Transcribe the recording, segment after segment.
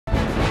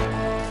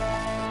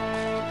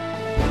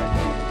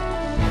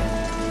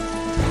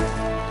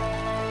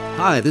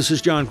Hi, this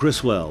is John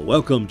Criswell.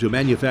 Welcome to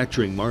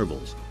Manufacturing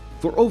Marvels.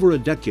 For over a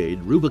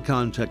decade,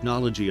 Rubicon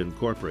Technology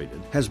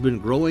Incorporated has been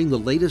growing the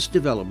latest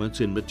developments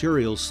in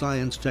materials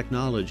science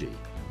technology.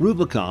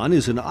 Rubicon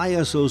is an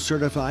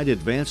ISO-certified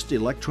advanced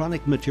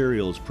electronic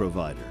materials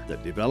provider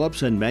that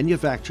develops and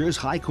manufactures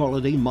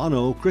high-quality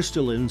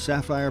monocrystalline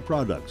sapphire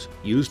products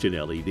used in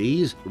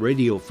LEDs,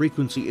 radio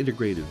frequency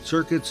integrated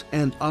circuits,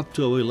 and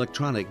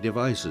optoelectronic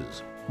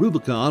devices.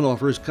 Rubicon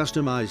offers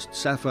customized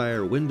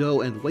sapphire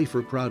window and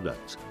wafer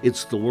products.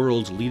 It's the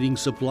world's leading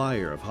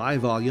supplier of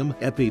high-volume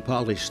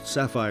epi-polished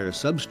sapphire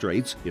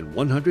substrates in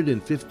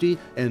 150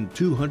 and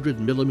 200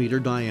 millimeter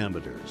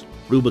diameters.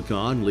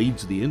 Rubicon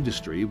leads the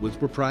industry with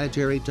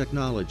proprietary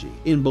technology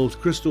in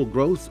both crystal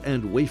growth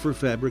and wafer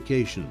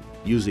fabrication.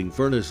 Using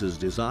furnaces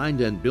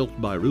designed and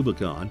built by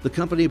Rubicon, the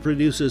company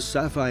produces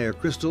sapphire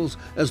crystals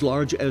as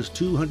large as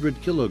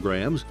 200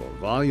 kilograms for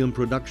volume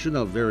production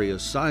of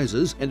various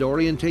sizes and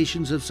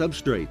orientations of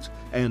substrates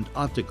and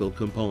optical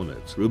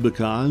components.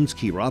 Rubicon's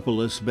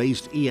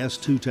Chiropolis-based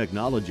ES2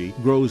 technology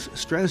grows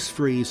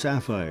stress-free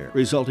sapphire,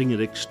 resulting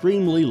in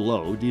extremely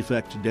low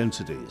defect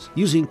densities.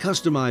 Using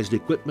customized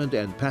equipment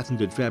and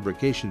patented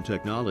fabrication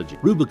technology,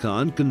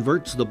 Rubicon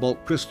converts the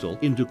bulk crystal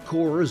into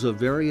cores of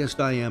various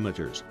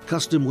diameters,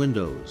 custom windows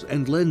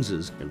and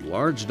lenses, and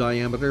large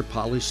diameter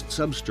polished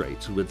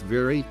substrates with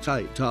very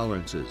tight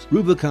tolerances.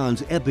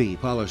 Rubicon's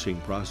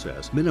epi-polishing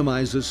process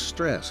minimizes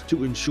stress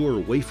to ensure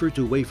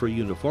wafer-to-wafer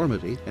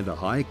uniformity and a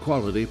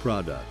high-quality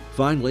product.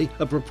 Finally,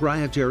 a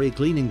proprietary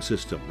cleaning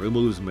system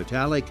removes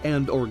metallic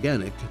and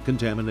organic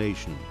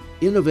contamination.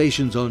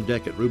 Innovations on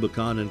deck at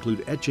Rubicon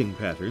include etching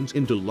patterns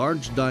into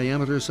large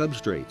diameter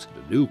substrates,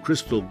 and a new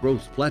crystal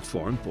growth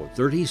platform for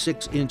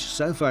 36-inch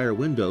sapphire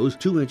windows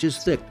 2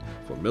 inches thick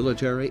for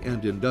military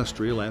and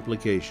industrial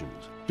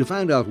applications. To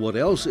find out what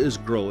else is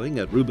growing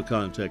at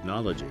Rubicon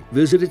Technology,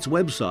 visit its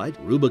website,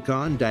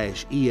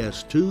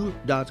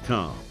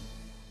 rubicon-es2.com.